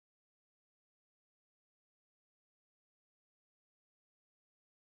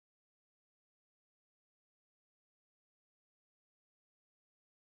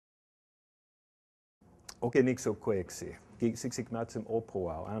Oke nixo koeksi. Gigsik matsim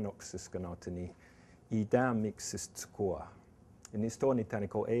opoau anoxiskanotini. Idam mixistskoa. In istoni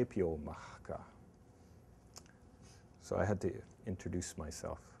taniko apio mahka. So I had to introduce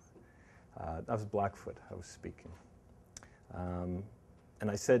myself. That was Blackfoot I was speaking. And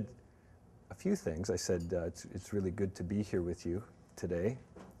I said a few things. I said it's really good to be here with you today.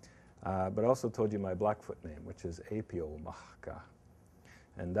 But I also told you my Blackfoot name, which is Apio Mahka.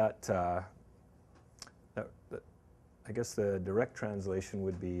 And that, I guess the direct translation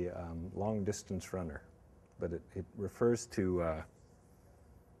would be long distance runner. But it refers to, I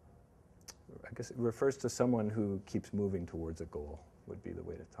guess it refers to someone who keeps moving towards a goal, would be the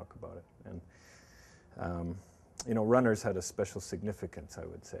way to talk about it. And, you know, runners had a special significance, I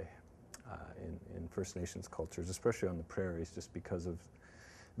would say, in First Nations cultures, especially on the prairies, just because of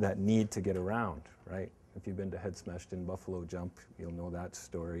that need to get around, right? If you've been to Head Smashed in Buffalo Jump, you'll know that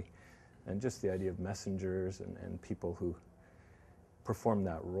story. And just the idea of messengers and people who perform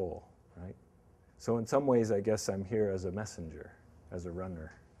that role, right? So in some ways, I guess I'm here as a messenger, as a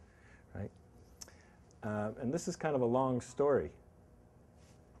runner, right? And this is kind of a long story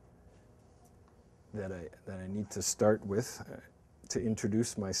that I need to start with to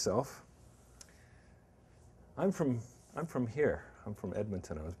introduce myself. I'm from here. I'm from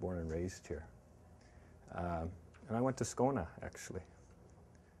Edmonton. I was born and raised here. And I went to Skona, actually.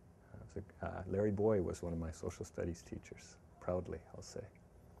 Larry Boy was one of my social studies teachers, proudly, I'll say.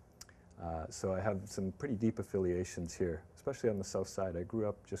 So I have some pretty deep affiliations here, especially on the south side. I grew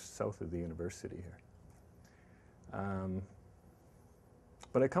up just south of the university here.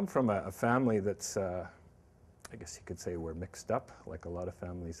 But I come from a family that's, I guess you could say we're mixed up, like a lot of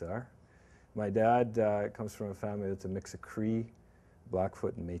families are. My dad comes from a family that's a mix of Cree,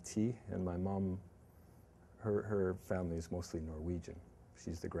 Blackfoot, and Métis, and my mom, her family is mostly Norwegian.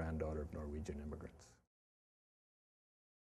 She's the granddaughter of Norwegian immigrants.